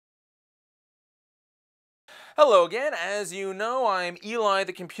Hello again. As you know, I'm Eli,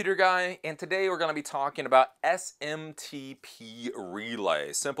 the computer guy, and today we're going to be talking about SMTP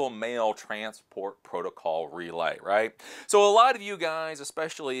relay, Simple Mail Transport Protocol Relay, right? So a lot of you guys,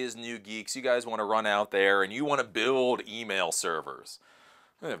 especially as new geeks, you guys want to run out there and you want to build email servers.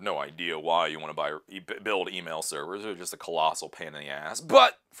 I have no idea why you want to build email servers. They're just a colossal pain in the ass.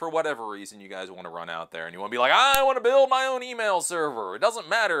 But for whatever reason, you guys want to run out there and you want to be like, I want to build my own email server. It doesn't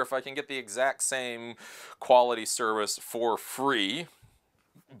matter if I can get the exact same quality service for free,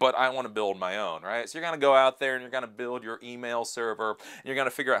 but I want to build my own, right? So you're going to go out there and you're going to build your email server. And you're going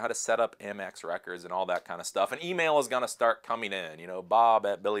to figure out how to set up MX records and all that kind of stuff. And email is going to start coming in, you know,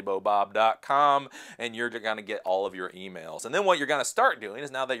 bob@billybobob.com, and you're going to get all of your emails. And then what you're going to start doing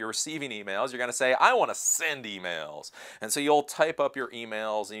is, now that you're receiving emails, you're going to say, I want to send emails. And so you'll type up your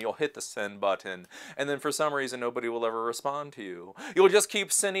emails and you'll hit the send button. And then for some reason, nobody will ever respond to you. You'll just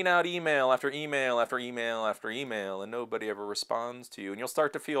keep sending out email after email after email after email, and nobody ever responds to you. And you'll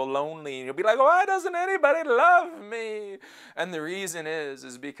start to feel lonely, and you'll be like, why doesn't anybody love me? And the reason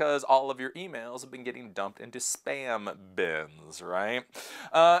is because all of your emails have been getting dumped into spam bins, right?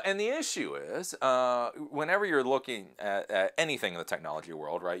 And the issue is, whenever you're looking at anything in the technology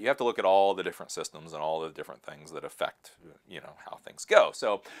world, right, you have to look at all the different systems and all the different things that affect, you know, how things go.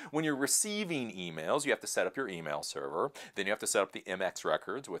 So when you're receiving emails, you have to set up your email server. Then you have to set up the MX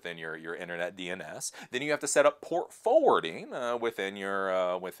records within your internet DNS. Then you have to set up port forwarding within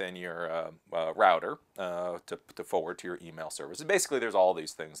your router to forward to your email service. And basically, there's all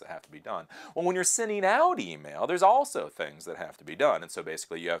these things that have to be done. Well, when you're sending out email, there's also things that have to be done. And so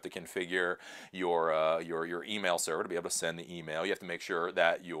basically, you have to configure your email server to be able to send the email. You have to make sure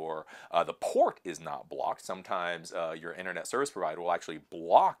that the port is not blocked. Sometimes your internet service provider will actually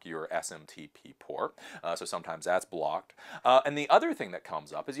block your SMTP port. So sometimes that's blocked. And the other thing that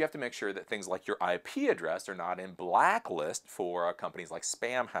comes up is you have to make sure that things like your IP address are not in blacklist for companies like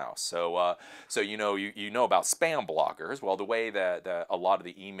Spamhaus. So you know about spam blockers. Well, the way that a lot of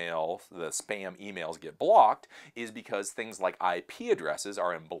the spam emails get blocked is because things like IP addresses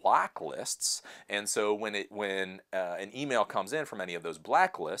are in blacklists, and so when an email comes in from any of those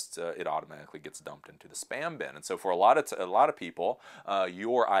blacklists, it automatically gets dumped into the spam bin. And so for a lot of people,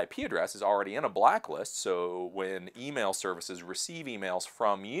 your IP address is already in a blacklist. So when email services receive emails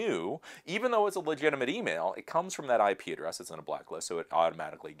from you, even though it's a legitimate email, it comes from that IP address that's in a blacklist, so it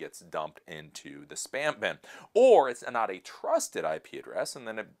automatically gets dumped into the spam bin. Or it's not a trusted IP address, and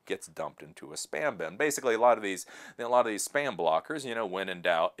then it gets dumped into a spam bin. Basically, a lot of these spam blockers, you know, when in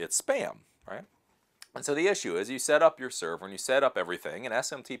doubt, it's spam, right? And so the issue is, you set up your server and you set up everything, and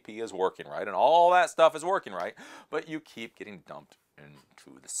SMTP is working right, and all that stuff is working right, but you keep getting dumped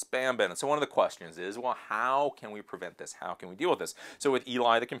into the spam bin. And so one of the questions is, well, how can we prevent this? How can we deal with this? So with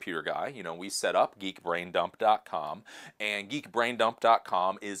Eli, the computer guy, you know, we set up geekbraindump.com, and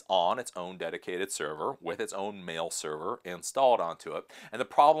geekbraindump.com is on its own dedicated server with its own mail server installed onto it. And the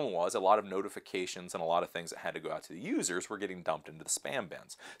problem was, a lot of notifications and a lot of things that had to go out to the users were getting dumped into the spam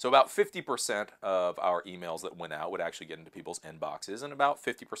bins. So about 50% of our emails that went out would actually get into people's inboxes, and about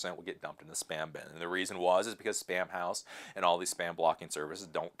 50% would get dumped in the spam bin. And the reason is because Spamhaus and all these spam blocking services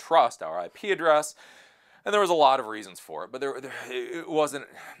don't trust our IP address. And there was a lot of reasons for it, but it wasn't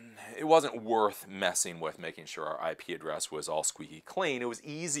worth messing with making sure our IP address was all squeaky clean. It was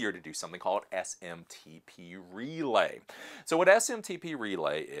easier to do something called SMTP relay. So what SMTP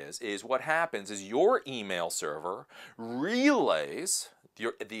relay is what happens is your email server relays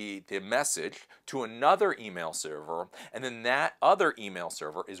the message to another email server, and then that other email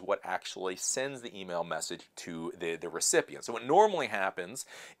server is what actually sends the email message to the recipient. So what normally happens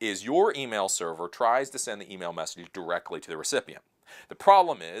is your email server tries to send the email message directly to the recipient. The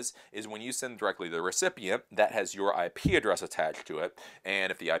problem is when you send directly to the recipient, that has your IP address attached to it,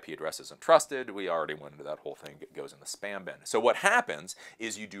 and if the IP address isn't trusted, we already went into that whole thing, it goes in the spam bin. So what happens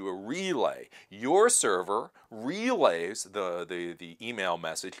is you do a relay. Your server relays the email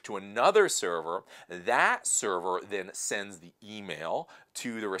message to another server. That server then sends the email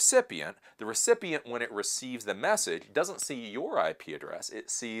to the recipient. The recipient, when it receives the message, doesn't see your IP address. It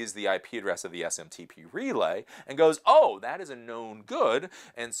sees the IP address of the SMTP relay and goes, oh, that is a known good,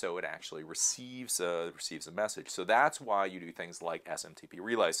 and so it actually receives a message. So that's why you do things like SMTP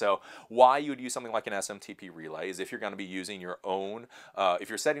relay. So why you would use something like an SMTP relay is if you're going to be using your own, if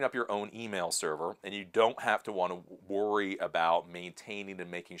you're setting up your own email server and you don't have to want to worry about maintaining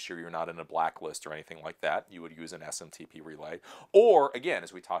and making sure you're not in a blacklist or anything like that, you would use an SMTP relay. Or again,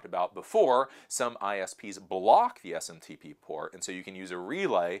 as we talked about before, some ISPs block the SMTP port, and so you can use a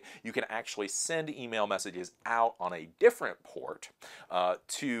relay. You can actually send email messages out on a different port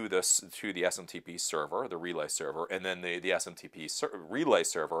to the SMTP server, the relay server, and then the SMTP relay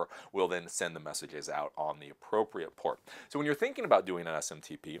server will then send the messages out on the appropriate port. So when you're thinking about doing an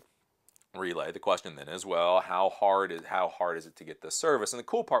SMTP relay, the question then is, well, how hard is it to get this service? And the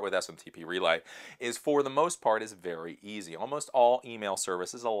cool part with SMTP relay is, for the most part, is very easy. Almost all email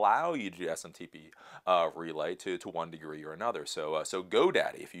services allow you to do SMTP relay to one degree or another. So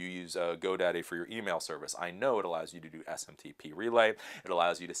GoDaddy, if you use GoDaddy for your email service, I know it allows you to do SMTP relay. It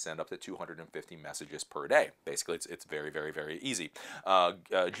allows you to send up to 250 messages per day. Basically, it's very, very, very easy.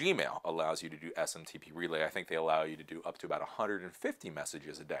 Gmail allows you to do SMTP relay. I think they allow you to do up to about 150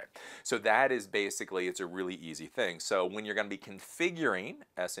 messages a day. So that is basically, it's a really easy thing. So when you're going to be configuring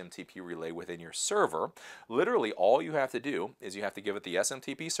SMTP relay within your server, literally all you have to do is you have to give it the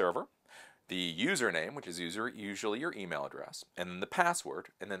SMTP server, the username, which is usually your email address, and then the password,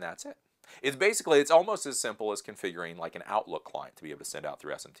 and then that's it. It's almost as simple as configuring like an Outlook client to be able to send out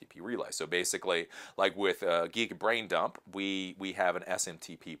through SMTP relay. So basically, like with Geek Brain Dump, we have an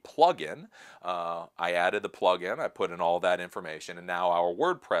SMTP plugin. I added the plugin, I put in all that information, and now our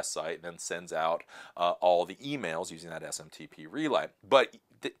WordPress site then sends out all the emails using that SMTP relay. But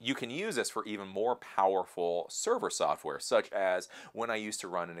you can use this for even more powerful server software, such as when I used to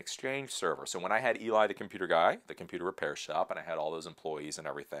run an Exchange server. So when I had Eli the computer guy, the computer repair shop, and I had all those employees and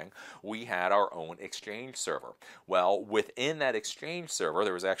everything, we had our own Exchange server. Well, within that Exchange server,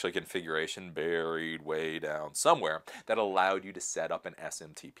 there was actually a configuration buried way down somewhere that allowed you to set up an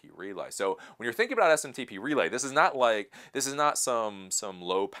SMTP relay. So when you're thinking about SMTP relay, this is not some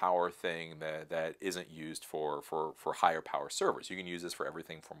low power thing that isn't used for higher power servers. You can use this for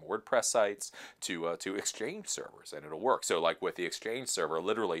everything from WordPress sites to Exchange servers, and it'll work. So like with the Exchange server,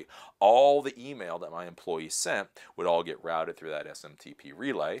 literally all the email that my employees sent would all get routed through that SMTP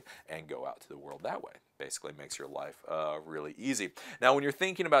relay and go out to the world that way. Basically makes your life really easy. Now, when you're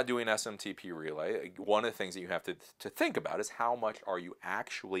thinking about doing SMTP relay, one of the things that you have to think about is how much are you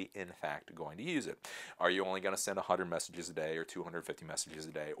actually, in fact, going to use it? Are you only going to send 100 messages a day or 250 messages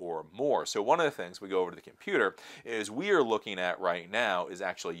a day or more? So one of the things we go over to the computer is we are looking at right now is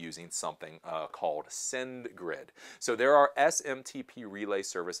actually using something called SendGrid. So there are SMTP relay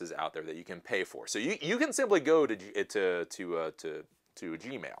services out there that you can pay for. So you can simply go to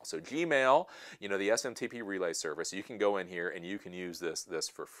Gmail. So Gmail, the SMTP relay service, you can go in here and you can use this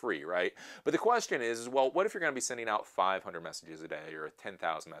for free, right? But the question is, well, what if you're going to be sending out 500 messages a day or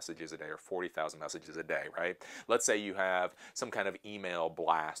 10,000 messages a day or 40,000 messages a day, right? Let's say you have some kind of email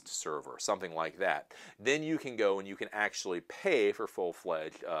blast server, something like that. Then you can go and you can actually pay for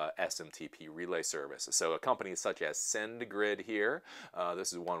full-fledged SMTP relay services. So a company such as SendGrid here,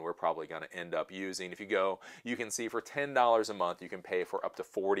 this is one we're probably going to end up using. If you go, you can see for $10 a month, you can pay for up to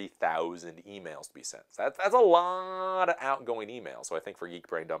 40,000 emails to be sent. So that's a lot of outgoing emails. So I think for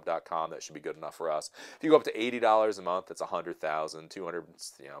geekbraindump.com, that should be good enough for us. If you go up to $80 a month, that's 100,000, 200,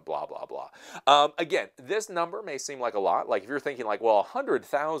 blah, blah, blah. Again, this number may seem like a lot. Like if you're thinking like, well,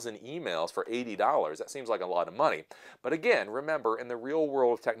 100,000 emails for $80, that seems like a lot of money. But again, remember, in the real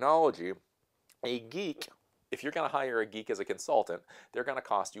world of technology, a geek, if you're going to hire a geek as a consultant, they're going to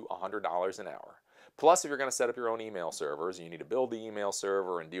cost you $100 an hour. Plus, if you're going to set up your own email servers, you need to build the email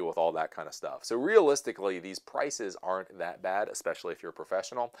server and deal with all that kind of stuff. So realistically, these prices aren't that bad, especially if you're a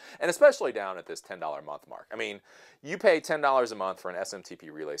professional, and especially down at this $10 a month mark. I mean, you pay $10 a month for an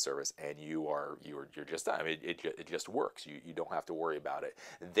SMTP relay service, and you're just done. I mean, it just works. You don't have to worry about it.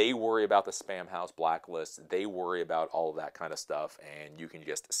 They worry about the spam house blacklists. They worry about all of that kind of stuff, and you can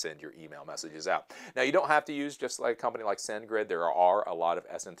just send your email messages out. Now, you don't have to use just like a company like SendGrid. There are a lot of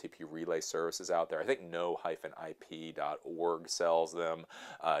SMTP relay services out there. I think no-ip.org sells them.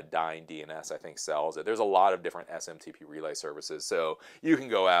 Dying DNS, I think, sells it. There's a lot of different SMTP relay services, so you can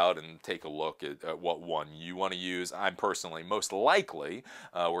go out and take a look at what one you want to use. I'm personally, most likely,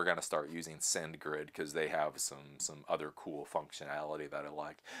 we're going to start using SendGrid because they have some other cool functionality that I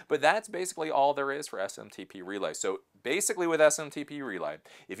like. But that's basically all there is for SMTP relay. So basically with SMTP relay,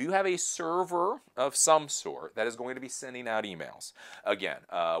 if you have a server of some sort that is going to be sending out emails, again,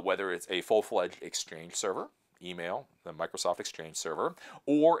 whether it's a full-fledged Exchange server, email, the Microsoft Exchange server,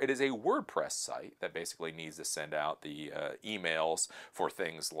 or it is a WordPress site that basically needs to send out the emails for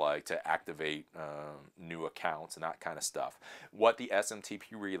things like to activate new accounts and that kind of stuff. What the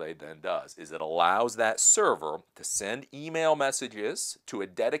SMTP relay then does is it allows that server to send email messages to a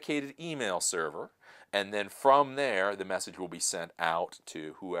dedicated email server, and then from there, the message will be sent out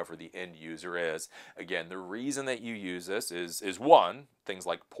to whoever the end user is. Again, the reason that you use this is one, things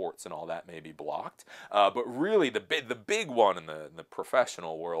like ports and all that may be blocked. But really the big one in the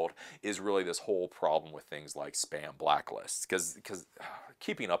professional world is really this whole problem with things like spam blacklists, because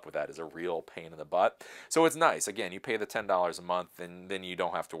keeping up with that is a real pain in the butt. So it's nice. Again, you pay the $10 a month, and then you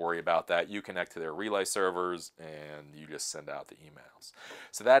don't have to worry about that. You connect to their relay servers, and you just send out the emails.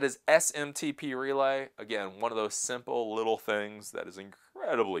 So that is SMTP Relay. Again, one of those simple little things that is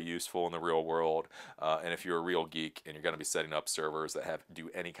incredibly useful in the real world. And if you're a real geek and you're going to be setting up servers that do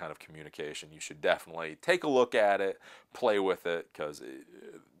any kind of communication, you should definitely take a look at it, play with it, because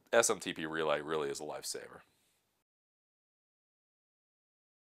SMTP Relay really is a lifesaver.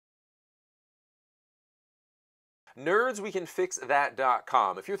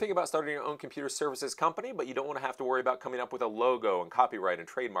 NerdsWeCanFixThat.com. If you're thinking about starting your own computer services company, but you don't want to have to worry about coming up with a logo and copyright and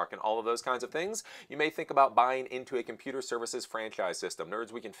trademark and all of those kinds of things, you may think about buying into a computer services franchise system.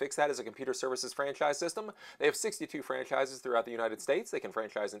 Nerds We Can Fix That is a computer services franchise system. They have 62 franchises throughout the United States. They can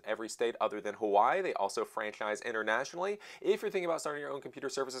franchise in every state other than Hawaii. They also franchise internationally. If you're thinking about starting your own computer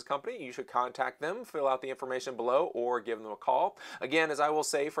services company, you should contact them, fill out the information below, or give them a call. Again, as I will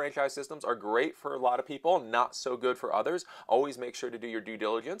say, franchise systems are great for a lot of people, not so good for others. Always make sure to do your due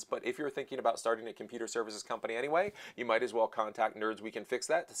diligence, but if you're thinking about starting a computer services company anyway, you might as well contact Nerds We Can Fix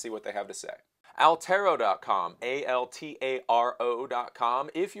That to see what they have to say. Altaro.com, Altaro.com.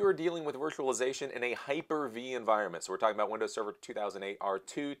 If you're dealing with virtualization in a Hyper-V environment, so we're talking about Windows Server 2008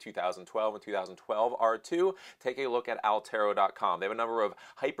 R2, 2012, and 2012 R2, take a look at Altaro.com. They have a number of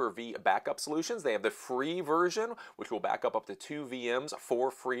Hyper-V backup solutions. They have the free version, which will back up to 2 VMs for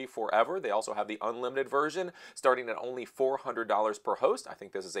free forever. They also have the unlimited version, starting at only $400 per host. I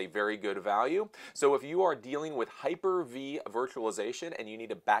think this is a very good value. So if you are dealing with Hyper-V virtualization and you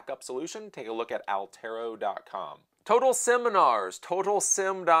need a backup solution, take a look at Altaro.com. Total Seminars,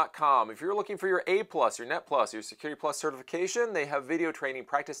 TotalSim.com. If you're looking for your A+, your Net+, your Security Plus certification, they have video training,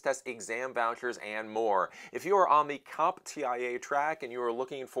 practice test, exam vouchers, and more. If you are on the CompTIA track and you are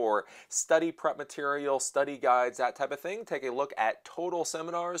looking for study prep material, study guides, that type of thing, take a look at Total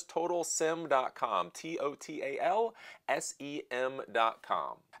Seminars, TotalSim.com,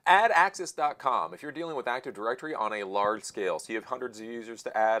 TotalSem.com. Adaxes.com. If you're dealing with Active Directory on a large scale, so you have hundreds of users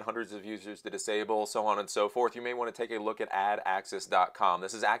to add, hundreds of users to disable, so on and so forth, you may want to take a look at Adaxes.com.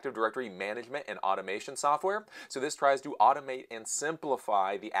 This is Active Directory management and automation software. So this tries to automate and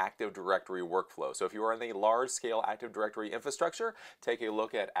simplify the Active Directory workflow. So if you are in a large-scale Active Directory infrastructure, take a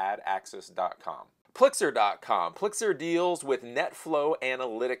look at Adaxes.com. Plixer.com. Plixer deals with NetFlow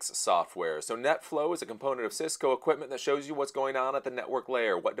analytics software. So NetFlow is a component of Cisco equipment that shows you what's going on at the network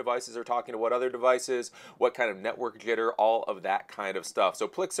layer, what devices are talking to what other devices, what kind of network jitter, all of that kind of stuff. So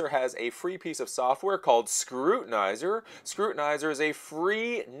Plixer has a free piece of software called Scrutinizer. Scrutinizer is a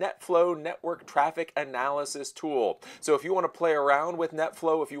free NetFlow network traffic analysis tool. So if you want to play around with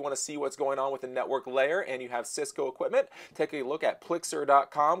NetFlow, if you want to see what's going on with the network layer and you have Cisco equipment, take a look at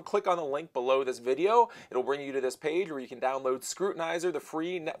Plixer.com. Click on the link below this video. It'll bring you to this page where you can download Scrutinizer, the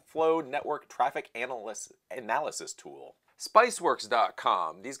free NetFlow network traffic analysis tool.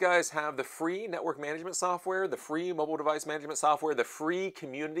 Spiceworks.com. These guys have the free network management software, the free mobile device management software, the free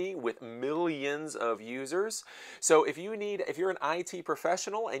community with millions of users. So if you're an IT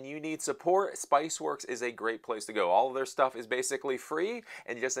professional and you need support, Spiceworks is a great place to go. All of their stuff is basically free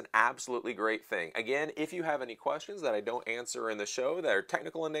and just an absolutely great thing. Again, if you have any questions that I don't answer in the show that are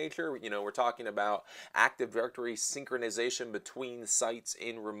technical in nature, we're talking about Active Directory synchronization between sites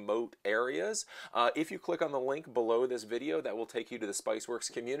in remote areas. If you click on the link below this video, that will take you to the Spiceworks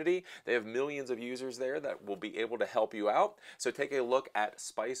community. They have millions of users there that will be able to help you out. So take a look at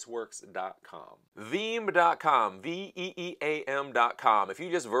Spiceworks.com. Veeam.com, Veeam.com. If you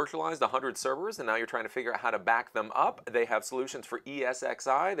just virtualized 100 servers and now you're trying to figure out how to back them up, they have solutions for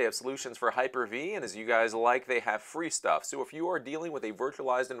ESXi, they have solutions for Hyper-V, and as you guys like, they have free stuff. So if you are dealing with a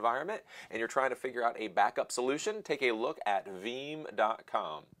virtualized environment and you're trying to figure out a backup solution, take a look at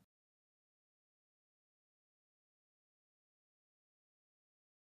Veeam.com.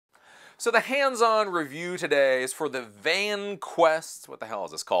 So the hands-on review today is for the VanQuest, what the hell is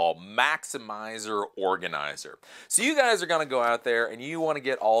this called? Maximizer Organizer. So you guys are going to go out there and you want to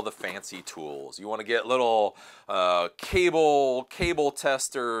get all the fancy tools. You want to get little cable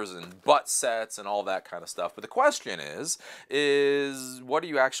testers and butt sets and all that kind of stuff. But the question is what are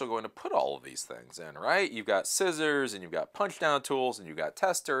you actually going to put all of these things in, right? You've got scissors and you've got punch-down tools and you've got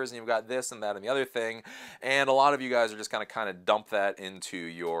testers and you've got this and that and the other thing. And a lot of you guys are just going to kind of dump that into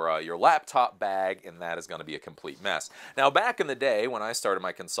your lab laptop bag, and that is going to be a complete mess. Now, back in the day when I started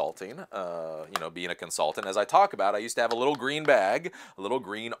my consulting, you know, being a consultant, as I talk about, I used to have a little green bag, a little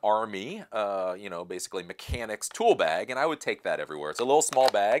green Army, you know, basically mechanics tool bag, and I would take that everywhere. It's a little small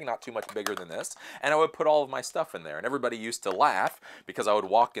bag, not too much bigger than this, and I would put all of my stuff in there, and everybody used to laugh because I would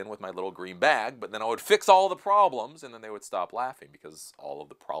walk in with my little green bag, but then I would fix all the problems, and then they would stop laughing because all of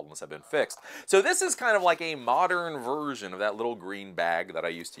the problems have been fixed. So this is kind of like a modern version of that little green bag that I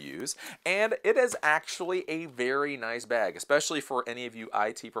used to use, and it is actually a very nice bag, especially for any of you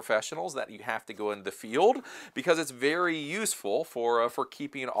IT professionals that you have to go into the field, because it's very useful for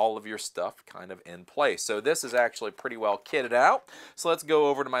keeping all of your stuff kind of in place. So this is actually pretty well kitted out. So let's go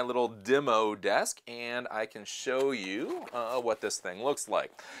over to my little demo desk, and I can show you what this thing looks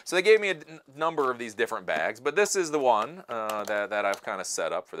like. So they gave me a number of these different bags, but this is the one that I've kind of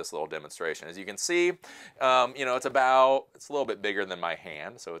set up for this little demonstration. As you can see, you know, it's a little bit bigger than my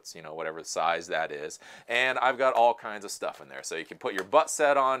hand, so it's, you know, whatever size that is. And I've got all kinds of stuff in there. So you can put your butt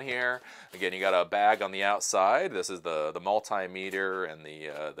set on here. Again, you got a bag on the outside. This is the multimeter and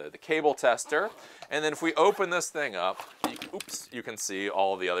the cable tester. And then if we open this thing up, you can see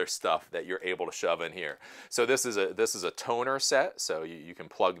all the other stuff that you're able to shove in here. So this is a toner set, so you can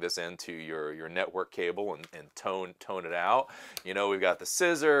plug this into your network cable and tone it out. You know, we've got the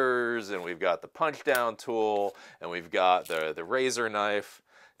scissors, and we've got the punch down tool, and we've got the razor knife.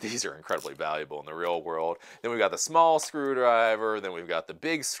 These are incredibly valuable in the real world. Then we've got the small screwdriver, then we've got the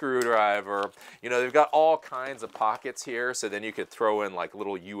big screwdriver. You know, they've got all kinds of pockets here, so then you could throw in like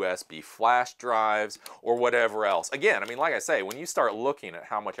little USB flash drives or whatever else. Again, I mean, like I say, when you start looking at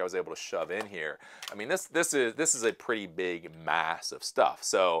how much I was able to shove in here, I mean, this is a pretty big mass of stuff.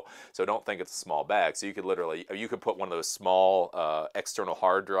 So don't think it's a small bag. So you could put one of those small external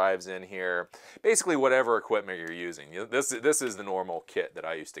hard drives in here. Basically, whatever equipment you're using. This is the normal kit that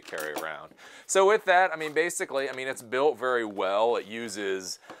I used to carry around. So with that, I mean, basically, I mean, it's built very well. It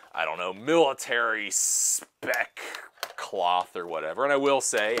uses, I don't know, military spec cloth or whatever. And I will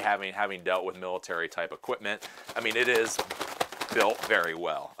say, having dealt with military type equipment, I mean, it is built very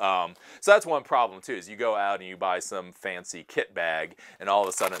well. So that's one problem too, is you go out and you buy some fancy kit bag and all of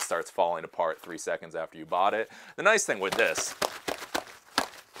a sudden it starts falling apart 3 seconds after you bought it. The nice thing with this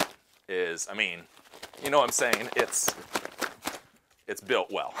is, I mean, you know what I'm saying, it's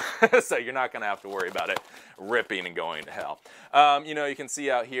built well. So you're not going to have to worry about it ripping and going to hell. You know, you can see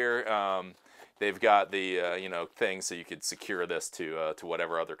out here, they've got the, you know, things so you could secure this to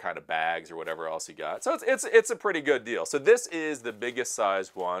whatever other kind of bags or whatever else you got. So it's a pretty good deal. So this is the biggest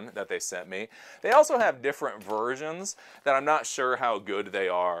size one that they sent me. They also have different versions that I'm not sure how good they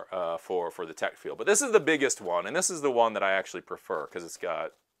are for the tech field. But this is the biggest one, and this is the one that I actually prefer because it's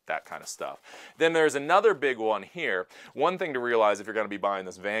got that kind of stuff. Then there's another big one here. One thing to realize if you're going to be buying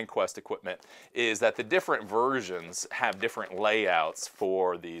this VanQuest equipment is that the different versions have different layouts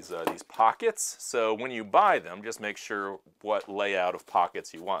for these pockets. So when you buy them, just make sure what layout of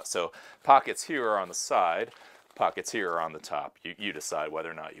pockets you want. So pockets here are on the side, pockets here are on the top. You decide whether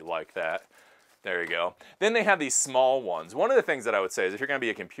or not you like that. There you go. Then they have these small ones. One of the things that I would say is if you're going to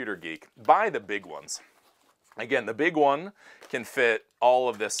be a computer geek, buy the big ones. Again, the big one can fit all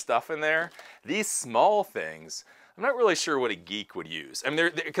of this stuff in there. These small things, I'm not really sure what a geek would use. I mean,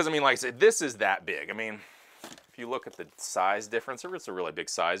 because I mean, like I said, this is that big. I mean, if you look at the size difference, it's a really big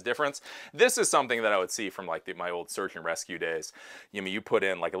size difference. This is something that I would see from like my old search and rescue days. You mean, you put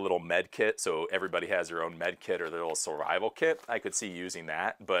in like a little med kit, so everybody has their own med kit or their little survival kit. I could see using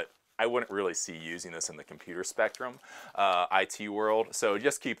that, but I wouldn't really see using this in the computer spectrum, IT world, so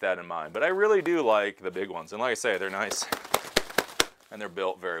just keep that in mind. But I really do like the big ones, and like I say, they're nice, and they're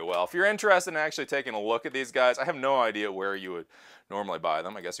built very well. If you're interested in actually taking a look at these guys, I have no idea where you would normally buy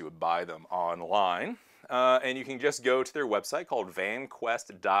them. I guess you would buy them online. And you can just go to their website called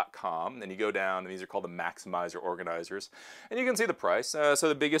vanquest.com. Then you go down, and these are called the Maximizer Organizers. And you can see the price. So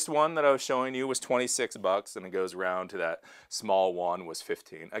the biggest one that I was showing you was 26 bucks, and it goes around to that small one was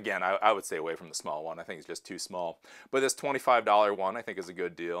 15. Again, I would stay away from the small one. I think it's just too small. But this $25 one I think is a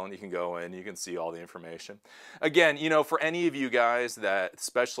good deal, and you can go in, you can see all the information. Again, you know, for any of you guys that,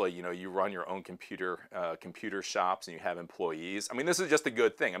 especially, you know, you run your own computer shops and you have employees, I mean, this is just a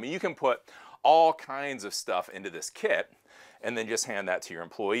good thing. I mean, you can put all kinds of stuff into this kit and then just hand that to your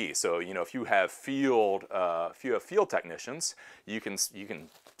employees. So, you know, if you have field technicians, you can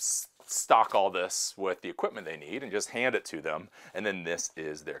stock all this with the equipment they need and just hand it to them, and then this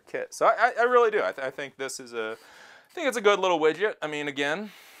is their kit. So I really do. I think this is I think it's a good little widget. I mean,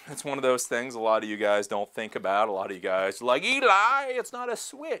 again, it's one of those things a lot of you guys don't think about. A lot of you guys are like, Eli, it's not a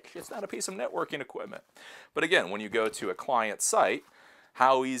switch. It's not a piece of networking equipment. But again, when you go to a client site,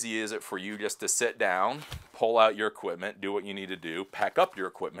 how easy is it for you just to sit down, pull out your equipment, do what you need to do, pack up your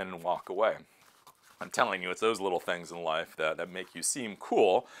equipment, and walk away? I'm telling you, it's those little things in life that make you seem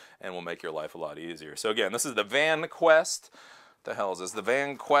cool and will make your life a lot easier. So again, this is the Van Quest. What the hell is this? The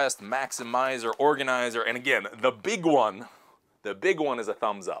Van Quest Maximizer Organizer. And again, the big one is a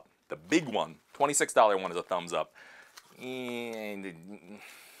thumbs up. The big one, $26 one, is a thumbs up. And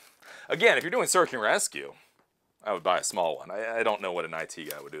again, if you're doing search and rescue, I would buy a small one. I don't know what an IT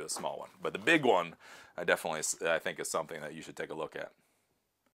guy would do, a small one. But the big one, I think is something that you should take a look at.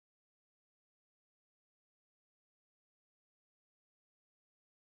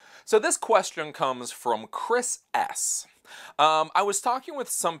 So this question comes from Chris S. I was talking with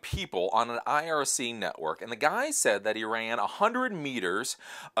some people on an IRC network, and the guy said that he ran 100 meters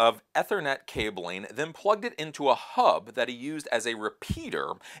of Ethernet cabling, then plugged it into a hub that he used as a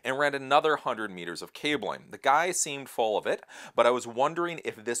repeater, and ran another 100 meters of cabling. The guy seemed full of it, but I was wondering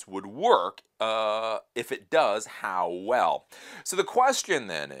if this would work. If it does, how well? So the question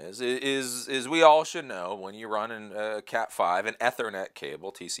then is we all should know, when you run in Cat5, an Ethernet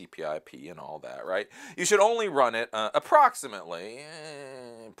cable, TCP/IP and all that, right? You should only run it approximately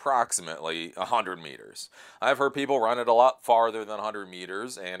 100 meters. I've heard people run it a lot farther than 100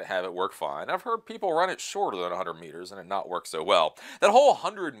 meters and have it work fine. I've heard people run it shorter than 100 meters and it not work so well. That whole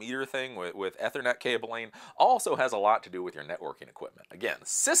 100-meter thing with Ethernet cabling also has a lot to do with your networking equipment. Again,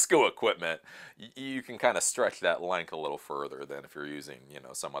 Cisco equipment, you can kind of stretch that length a little further than if you're using, you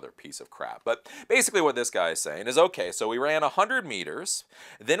know, some other piece of crap. But basically what this guy is saying is, okay, so we ran 100 meters,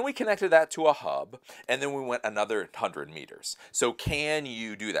 then we connected that to a hub, and then we went another 100 meters. So can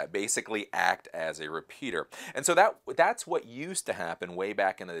you do that? Basically act as a repeater. And so that's what used to happen way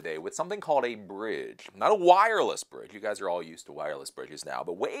back in the day with something called a bridge. Not a wireless bridge. You guys are all used to wireless bridges now,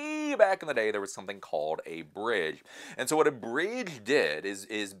 but way back in the day there was something called a bridge. And so what a bridge did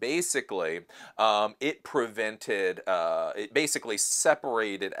is basically it basically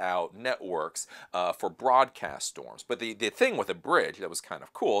separated out networks for broadcast storms. But the thing with a bridge that was kind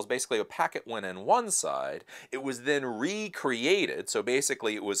of cool is basically a packet went in one side, it was then recreated, so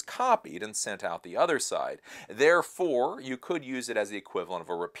basically it was copied and sent out the other side. Therefore, you could use it as the equivalent of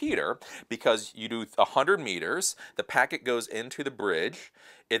a repeater, because you do 100 meters, the packet goes into the bridge,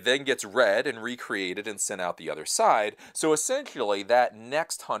 it then gets read and recreated and sent out the other side. So essentially that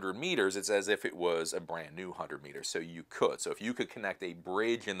next 100 meters, it's as if it was a brand new 100 meters. So you could. So if you could connect a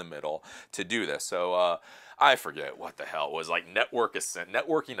bridge in the middle to do this. So I forget what the hell it was, like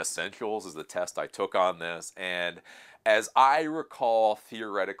Networking Essentials is the test I took on this. And as I recall,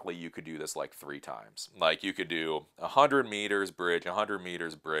 theoretically, you could do this like 3 times. Like you could do 100 meters bridge, 100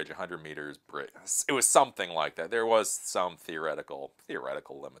 meters bridge, 100 meters bridge. It was something like that. There was some theoretical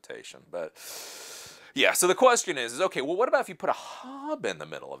limitation, but yeah, so the question is okay, well, what about if you put a hub in the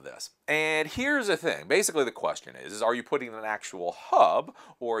middle of this? And here's the thing. Basically, the question is are you putting an actual hub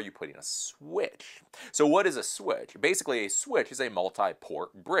or are you putting a switch? So what is a switch? Basically, a switch is a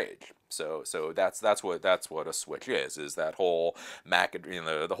multi-port bridge. So that's what a switch is that whole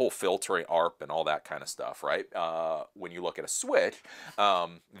the whole filtering ARP and all that kind of stuff, right? When you look at a switch,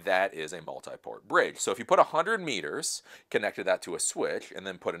 that is a multi-port bridge. So if you put 100 meters, connected that to a switch, and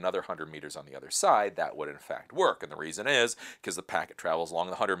then put another 100 meters on the other side, that would in fact work. And the reason is because the packet travels along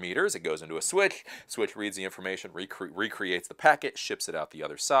the 100 meters, it goes into a switch reads the information, recreates the packet, ships it out the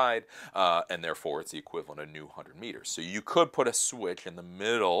other side, and therefore it's the equivalent of new 100 meters. So you could put a switch in the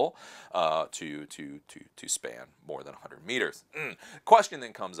middle to span more than 100 meters. Question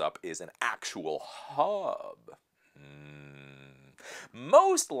then comes up, is an actual hub?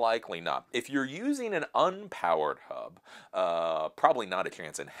 Most likely not. If you're using an unpowered hub, probably not a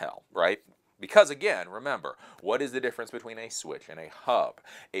chance in hell, right? Because again, remember, what is the difference between a switch and a hub?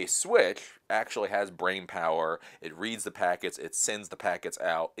 A switch actually has brain power. It reads the packets. It sends the packets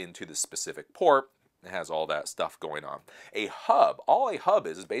out into the specific port. It has all that stuff going on. A hub, all a hub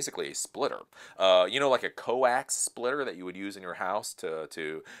is basically a splitter. You know, like a coax splitter that you would use in your house to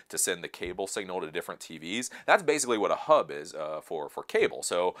send the cable signal to different TVs. That's basically what a hub is for cable.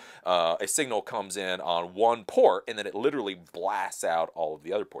 So a signal comes in on one port and then it literally blasts out all of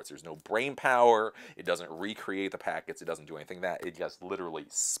the other ports. There's no brain power. It doesn't recreate the packets. It doesn't do anything that. It just literally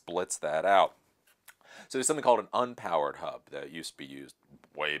splits that out. So there's something called an unpowered hub that used to be used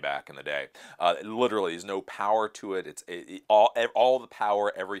way back in the day. Literally, there's no power to it. All the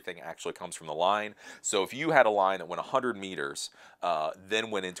power, everything actually comes from the line. So if you had a line that went 100 meters, then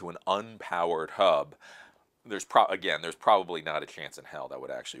went into an unpowered hub, there's probably not a chance in hell that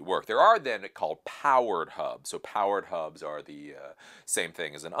would actually work. There are then called powered hubs. So powered hubs are the same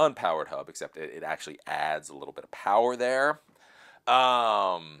thing as an unpowered hub, except it actually adds a little bit of power there.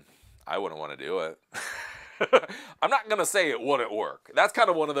 I wouldn't want to do it. I'm not going to say it wouldn't work. That's kind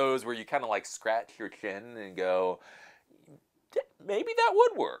of one of those where you kind of like scratch your chin and go, maybe that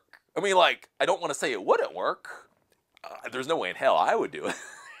would work. I mean, like, I don't want to say it wouldn't work. There's no way in hell I would do it.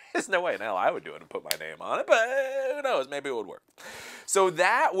 There's no way in hell I would do it and put my name on it, but who knows? Maybe it would work. So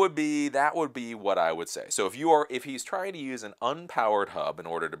that would be what I would say. So if he's trying to use an unpowered hub in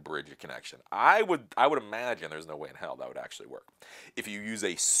order to bridge a connection, I would imagine there's no way in hell that would actually work. If you use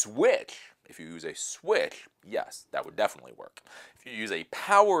a switch, yes, that would definitely work. If you use a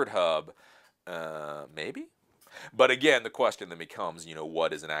powered hub, maybe. But again, the question then becomes,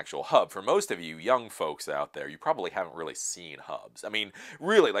 what is an actual hub? For most of you young folks out there, you probably haven't really seen hubs. I mean,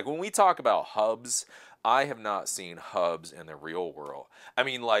 really, like when we talk about hubs, I have not seen hubs in the real world. I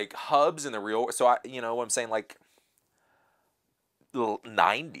mean, like hubs in the real, so what I'm saying, like the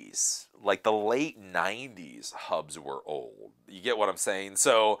 90s, like the late 90s hubs were old. You get what I'm saying?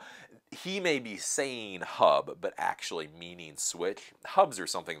 So he may be saying hub, but actually meaning switch. Hubs are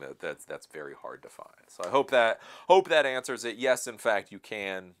something that's very hard to find. So I hope that answers it. Yes, in fact, you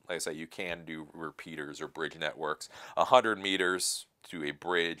can, like I say, you can do repeaters or bridge networks. 100 meters to a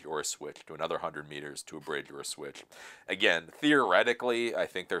bridge or a switch, to another 100 meters to a bridge or a switch. Again, theoretically, I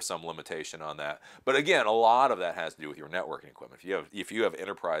think there's some limitation on that. But again, a lot of that has to do with your networking equipment. If you have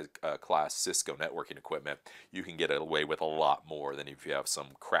enterprise class Cisco networking equipment, you can get away with a lot more than if you have some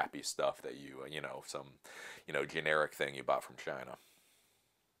crappy stuff that some generic thing you bought from China.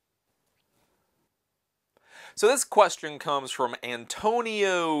 So this question comes from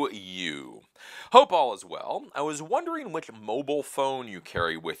Antonio Yu. Hope all is well. I was wondering which mobile phone you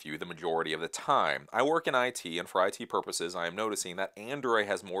carry with you the majority of the time. I work in IT, and for IT purposes, I am noticing that Android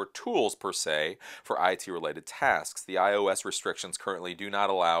has more tools per se for IT-related tasks. The iOS restrictions currently do not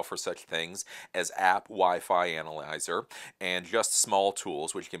allow for such things as app Wi-Fi analyzer and just small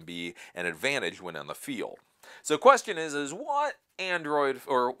tools, which can be an advantage when in the field. So question is what Android,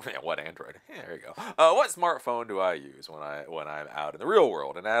 or what Android? Yeah, there you go. What smartphone do I use when I'm out in the real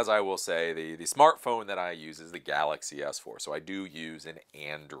world? And as I will say, the smartphone that I use is the Galaxy S4. So I do use an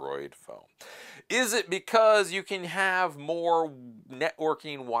Android phone. Is it because you can have more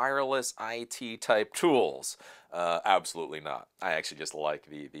networking, wireless, IT type tools? Absolutely not. I actually just like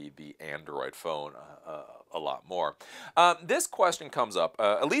the Android phone a lot more. This question comes up,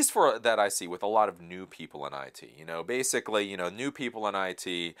 at least for that I see with a lot of new people in IT. Basically, new people in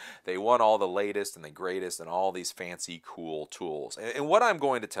IT, they want all the latest and the greatest and all these fancy, cool tools. And what I'm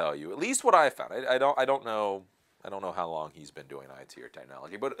going to tell you, at least what I found, I don't know how long he's been doing IT or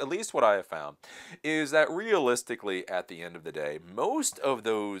technology, but at least what I have found is that realistically, at the end of the day, most of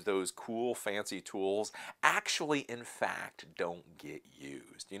those cool, fancy tools actually, in fact, don't get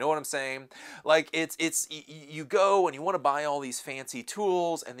used. You know what I'm saying? Like, you go and you want to buy all these fancy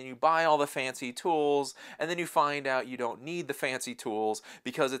tools, and then you buy all the fancy tools, and then you find out you don't need the fancy tools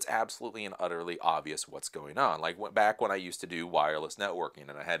because it's absolutely and utterly obvious what's going on. Like, back when I used to do wireless networking,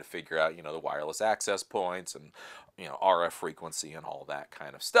 and I had to figure out, the wireless access points and RF frequency and all that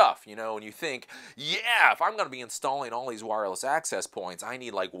kind of stuff, and you think, yeah, if I'm going to be installing all these wireless access points, I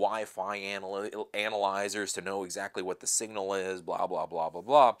need like Wi-Fi analyzers to know exactly what the signal is, blah, blah, blah, blah,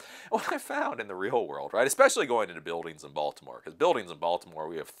 blah. And what I found in the real world, right, especially going into buildings in Baltimore, because buildings in Baltimore,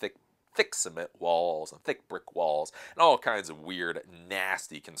 we have thick cement walls and thick brick walls and all kinds of weird,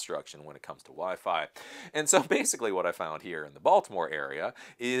 nasty construction when it comes to Wi-Fi. And so basically what I found here in the Baltimore area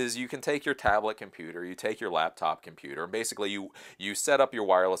is you can take your tablet computer, you take your laptop computer, and basically you set up your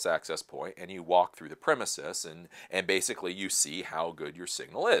wireless access point and you walk through the premises and basically you see how good your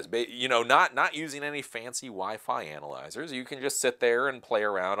signal is. Not using any fancy Wi-Fi analyzers. You can just sit there and play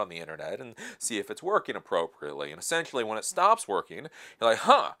around on the internet and see if it's working appropriately. And essentially when it stops working, you're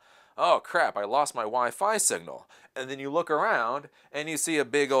like, oh crap, I lost my Wi-Fi signal. And then you look around and you see a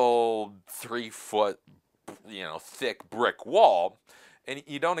big old 3-foot, thick brick wall. And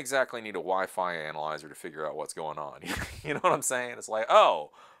you don't exactly need a Wi-Fi analyzer to figure out what's going on. You know what I'm saying? It's like,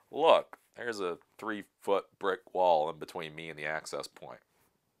 oh, look, there's a 3-foot brick wall in between me and the access point.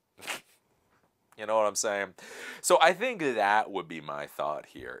 You know what I'm saying? So I think that would be my thought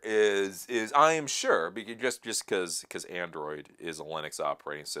here is I am sure, because just because Android is a Linux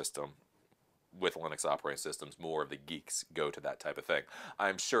operating system, with Linux operating systems, more of the geeks go to that type of thing.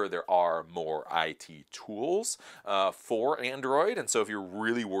 I'm sure there are more IT tools for Android, and so if you're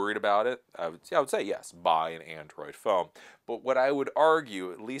really worried about it, I would say yes, buy an Android phone. But what I would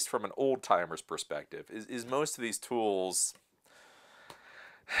argue, at least from an old-timer's perspective, is most of these tools,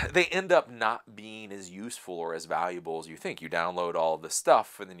 they end up not being as useful or as valuable as you think. You download all the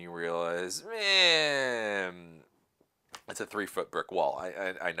stuff and then you realize, man, It's a 3-foot brick wall.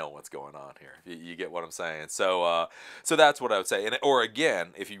 I know what's going on here. You get what I'm saying. So so that's what I would say. And or again,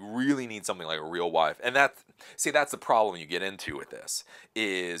 if you really need something like a real Wi-Fi, and that's the problem you get into with this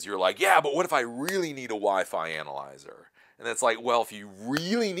is you're like, yeah, but what if I really need a Wi-Fi analyzer? And it's like, well, if you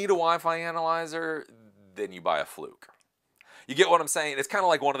really need a Wi-Fi analyzer, then you buy a Fluke. You get what I'm saying? It's kind of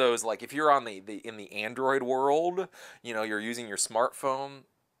like one of those, like if you're on in the Android world, you know, you're using your smartphone,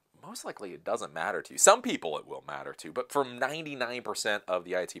 most likely it doesn't matter to you. Some people it will matter to, but for 99% of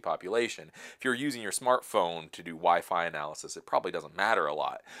the IT population, if you're using your smartphone to do Wi-Fi analysis, it probably doesn't matter a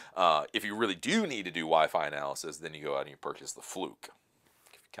lot. If you really do need to do Wi-Fi analysis, then you go out and you purchase the Fluke.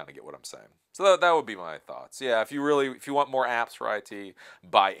 If you kind of get what I'm saying. So that would be my thoughts. Yeah, if you want more apps for IT,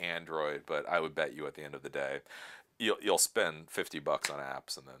 buy Android, but I would bet you at the end of the day, you'll spend $50 on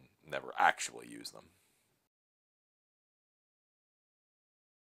apps and then never actually use them.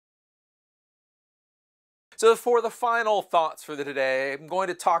 So for the final thoughts for today, I'm going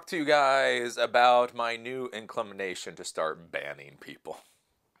to talk to you guys about my new inclination to start banning people.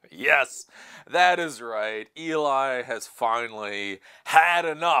 Yes, that is right. Eli has finally had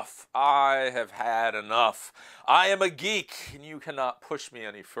enough. I have had enough. I am a geek, and you cannot push me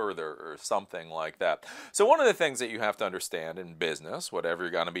any further, or something like that. So one of the things that you have to understand in business, whatever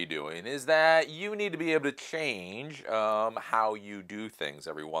you're going to be doing, is that you need to be able to change how you do things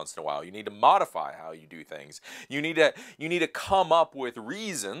every once in a while. You need to modify how you do things. You need to come up with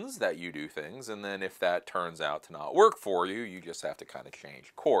reasons that you do things, and then if that turns out to not work for you, you just have to kind of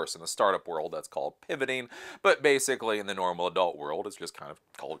change course. In the startup world, that's called pivoting, but basically in the normal adult world, it's just kind of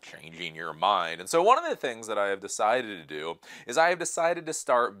called changing your mind. And so one of the things that I have decided to do is I have decided to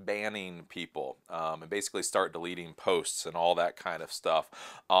start banning people and basically start deleting posts and all that kind of stuff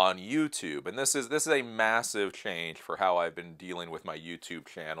on YouTube. And this is a massive change for how I've been dealing with my YouTube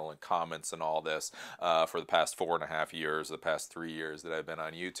channel and comments and all this for the past 4.5 years, the past 3 years that I've been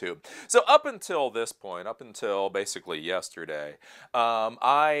on YouTube. So up until this point, up until basically yesterday,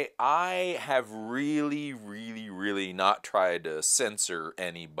 I have really not tried to censor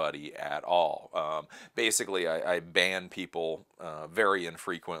anybody at all. Basically, I ban people very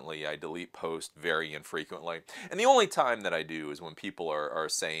infrequently. I delete posts very infrequently. And the only time that I do is when people are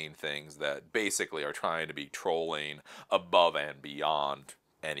saying things that basically are trying to be trolling above and beyond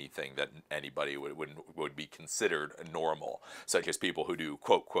anything that anybody would be considered normal, such as people who do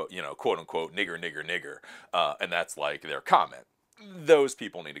quote unquote nigger, and that's like their comment. Those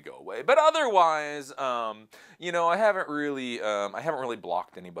people need to go away. But otherwise, you know, I haven't really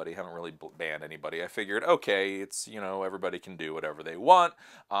blocked anybody, haven't really banned anybody. I figured, okay, it's, you know, everybody can do whatever they want.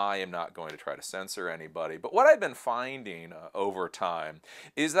 I am not going to try to censor anybody. But what I've been finding over time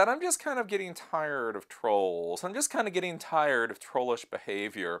is that I'm just kind of getting tired of trolls. I'm just kind of getting tired of trollish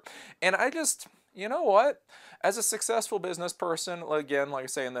behavior. And I just, you know what? As a successful business person, again, like I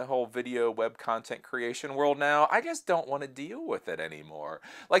say, in the whole video web content creation world now, I just don't want to deal with it anymore.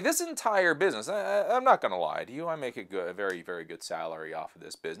 Like this entire business, I'm not going to lie to you, I make a very good salary off of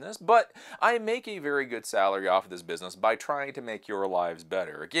this business, but I make a very good salary off of this business by trying to make your lives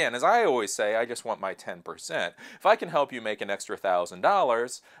better. Again, as I always say, I just want my 10%. If I can help you make an extra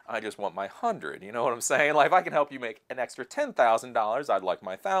 $1,000, I just want my 100. You know what I'm saying? Like if I can help you make an extra $10,000, I'd like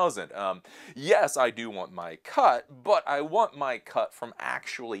my 1,000. Yes, I do want my cut, but I want my cut from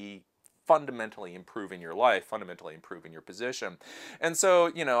actually fundamentally improving your life, fundamentally improving your position. And so,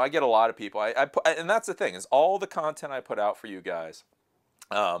 you know, I get a lot of people, and that's the thing, is all the content I put out for you guys,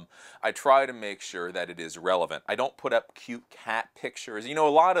 I try to make sure that it is relevant. I don't put up cute cat pictures. You know, a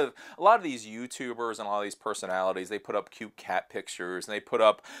lot of these YouTubers and a lot of these personalities, they put up cute cat pictures and they put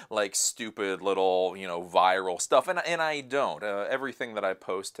up like stupid little, you know, viral stuff. And I don't. Everything that I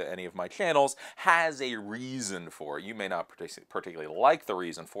post to any of my channels has a reason for it. You may not particularly like the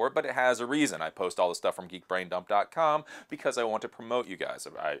reason for it, but it has a reason. I post all the stuff from geekbraindump.com because I want to promote you guys.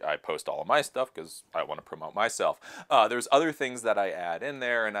 I post all of my stuff because I want to promote myself. There's other things that I add in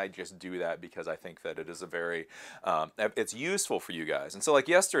there, and I just do that because I think that it is a very, it's useful for you guys. And so like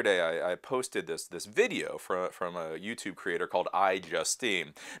yesterday, I posted this video from a YouTube creator called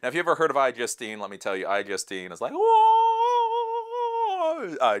iJustine. Now, if you ever heard of iJustine, let me tell you, iJustine is like, whoa!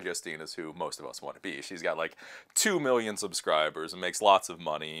 iJustine is who most of us want to be. She's got like 2 million subscribers and makes lots of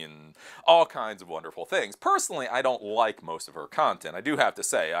money and all kinds of wonderful things. Personally, I don't like most of her content. I do have to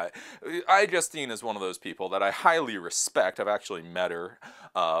say, iJustine is one of those people that I highly respect. I've actually met her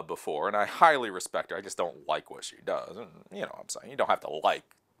before, and I highly respect her. I just don't like what she does. And, you know what I'm saying? You don't have to like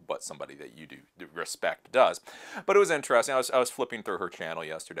what somebody that you do respect does. But it was interesting. I was flipping through her channel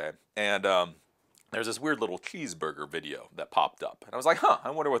yesterday, and there's this weird little cheeseburger video that popped up. And I was like, huh, I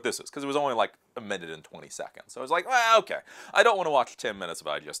wonder what this is. Because it was only like a minute and 20 seconds. So I was like, well, okay. I don't want to watch 10 minutes of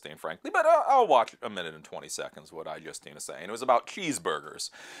iJustine, frankly, but I'll watch a minute and 20 seconds of what iJustine is saying. It was about cheeseburgers.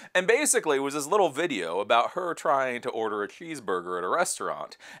 And basically, it was this little video about her trying to order a cheeseburger at a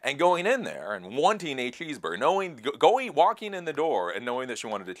restaurant and going in there and wanting a cheeseburger, walking in the door and knowing that she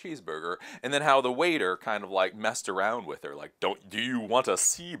wanted a cheeseburger, and then how the waiter kind of like messed around with her, like, do you want a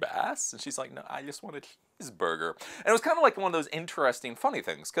sea bass? And she's like, no, I just want a cheeseburger. And it was kind of like one of those interesting, funny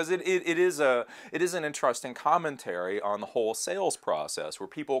things, because it is an interesting commentary on the whole sales process, where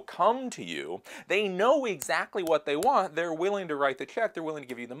people come to you, they know exactly what they want, they're willing to write the check, they're willing to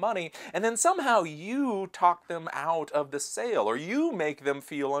give you the money, and then somehow you talk them out of the sale, or you make them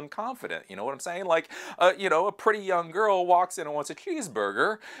feel unconfident. You know what I'm saying? Like, you know, a pretty young girl walks in and wants a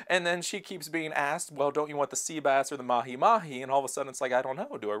cheeseburger, and then she keeps being asked, well, don't you want the sea bass or the mahi-mahi? And all of a sudden it's like, I don't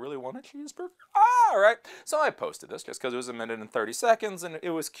know, do I really want a cheeseburger? All right. So I posted this just because it was a minute and 30 seconds, and it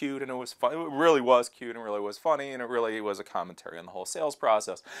was cute, and it was fun. It really was cute, and really was funny, and it really was a commentary on the whole sales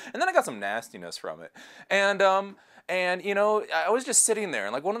process. And then I got some nastiness from it, and you know, I was just sitting there,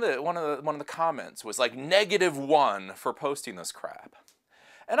 and like one of the comments was like -1 for posting this crap.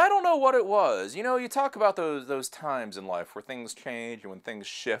 And I don't know what it was. You know, you talk about those times in life where things change and when things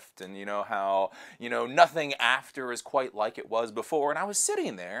shift, and you know how, you know, nothing after is quite like it was before. And I was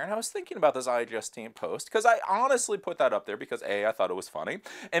sitting there and I was thinking about this iJustine post, because I honestly put that up there because A, I thought it was funny,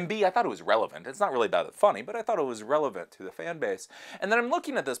 and B, I thought it was relevant. It's not really that funny, but I thought it was relevant to the fan base. And then I'm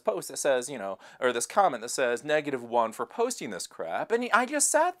looking at this post that says, you know, or this comment that says -1 for posting this crap. And I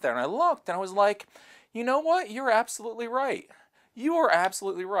just sat there and I looked and I was like, you know what? You're absolutely right. You are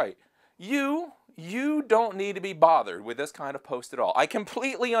absolutely right. You don't need to be bothered with this kind of post at all. I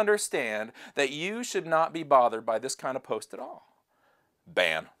completely understand that you should not be bothered by this kind of post at all.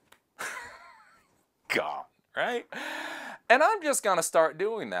 Ban. Gone, right? And I'm just going to start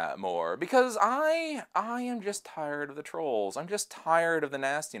doing that more, because I am just tired of the trolls. I'm just tired of the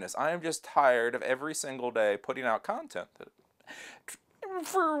nastiness. I am just tired of every single day putting out content that,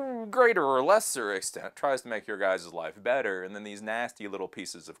 for greater or lesser extent, tries to make your guys' life better, and then these nasty little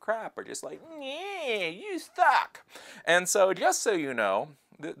pieces of crap are just like, yeah, you suck. And so, just so you know,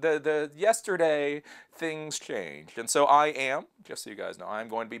 the yesterday things changed, and so I am, just so you guys know, I'm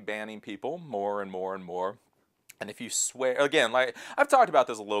going to be banning people more and more and more. And if you swear, again, like I've talked about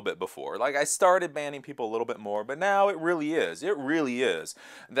this a little bit before, like I started banning people a little bit more, but now it really is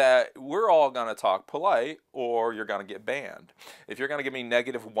that we're all going to talk polite, or you're going to get banned. If you're going to give me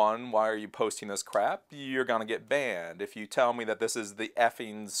 -1, why are you posting this crap? You're going to get banned. If you tell me that this is the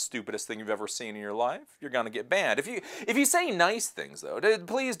effing stupidest thing you've ever seen in your life, you're going to get banned. If you say nice things though,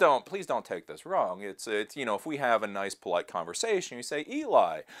 please don't take this wrong. It's you know, if we have a nice polite conversation, you say,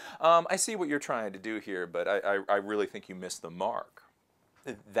 Eli, I see what you're trying to do here, but I really think you missed the mark.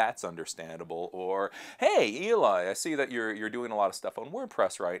 That's understandable. Or, hey, Eli, I see that you're doing a lot of stuff on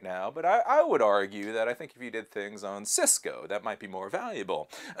WordPress right now, but I would argue that I think if you did things on Cisco, that might be more valuable.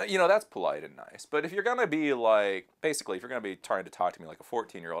 You know, that's polite and nice. But if you're going to be like, basically, if you're going to be trying to talk to me like a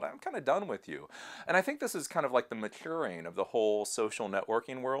 14-year-old, I'm kind of done with you. And I think this is kind of like the maturing of the whole social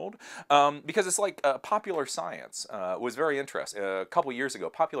networking world, because it's like Popular Science was very interesting. A couple years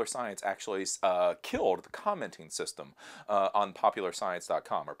ago, Popular Science actually killed the commenting system on popularscience.com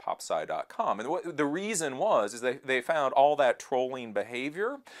or popsci.com. And what the reason was is they found all that trolling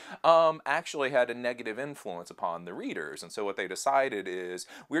behavior actually had a negative influence upon the readers. And so what they decided is,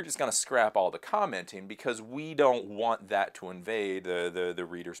 we're just going to scrap all the commenting because we don't want that to invade the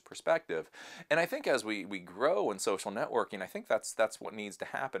reader's perspective. And I think as we grow in social networking, I think that's what needs to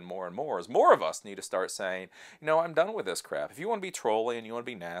happen more and more, is more of us need to start saying, you know, I'm done with this crap. If you want to be trolling and you want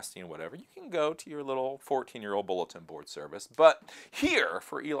to be nasty and whatever, you can go to your little 14-year-old bulletin board service. But here,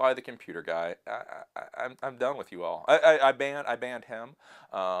 for Eli the computer guy, I'm done with you all. I banned him.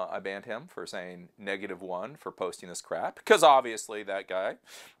 I banned him for saying -1 for posting this crap, because obviously that guy,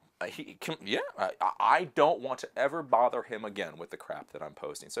 I don't want to ever bother him again with the crap that I'm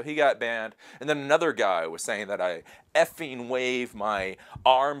posting. So he got banned. And then another guy was saying that I effing wave my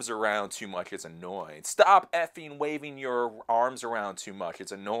arms around too much. It's annoying. Stop effing waving your arms around too much.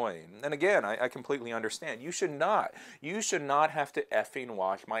 It's annoying. And again, I completely understand. You should not. You should not have to effing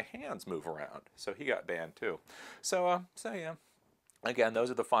watch my hands move around. So he got banned too. So yeah. Again, those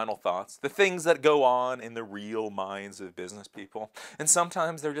are the final thoughts. The things that go on in the real minds of business people. And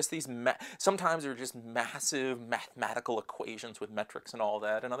sometimes they're just sometimes they're just massive mathematical equations with metrics and all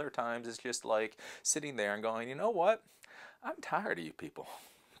that. And other times it's just like sitting there and going, you know what? I'm tired of you people.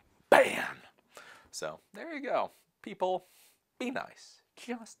 Bam! So there you go. People, be nice.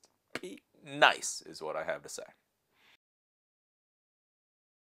 Just be nice is what I have to say.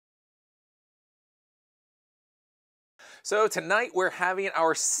 So tonight we're having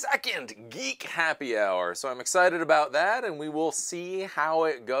our second Geek Happy Hour. So I'm excited about that, and we will see how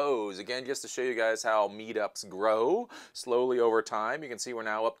it goes. Again, just to show you guys how meetups grow slowly over time. You can see we're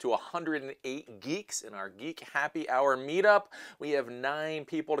now up to 108 geeks in our Geek Happy Hour meetup. We have 9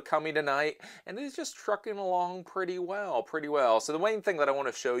 people to coming tonight, and it's just trucking along pretty well. So the main thing that I want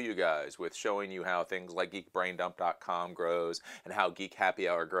to show you guys with showing you how things like geekbraindump.com grows and how Geek Happy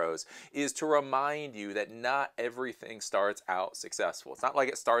Hour grows is to remind you that not everything starts out successful. It's not like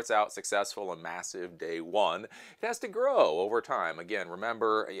it starts out successful and massive day one. It has to grow over time. Again,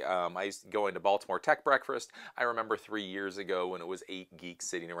 remember, I used to go into Baltimore Tech Breakfast. I remember 3 years ago when it was 8 geeks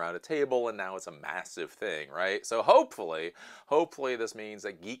sitting around a table, and now it's a massive thing, right? So hopefully this means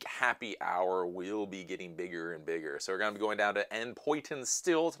that Geek Happy Hour will be getting bigger and bigger. So we're going to be going down to N Poyton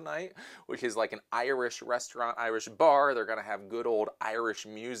Still tonight, which is like an Irish restaurant, Irish bar. They're going to have good old Irish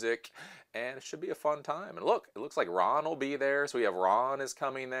music, and it should be a fun time. And look, it looks like Ron will be there. So we have Ron is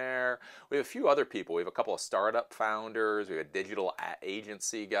coming there. We have a few other people. We have a couple of startup founders. We have a digital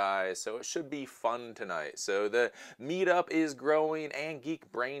agency guy. So it should be fun tonight. So the meetup is growing and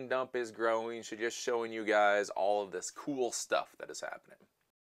Geek Brain Dump is growing. So just showing you guys all of this cool stuff that is happening.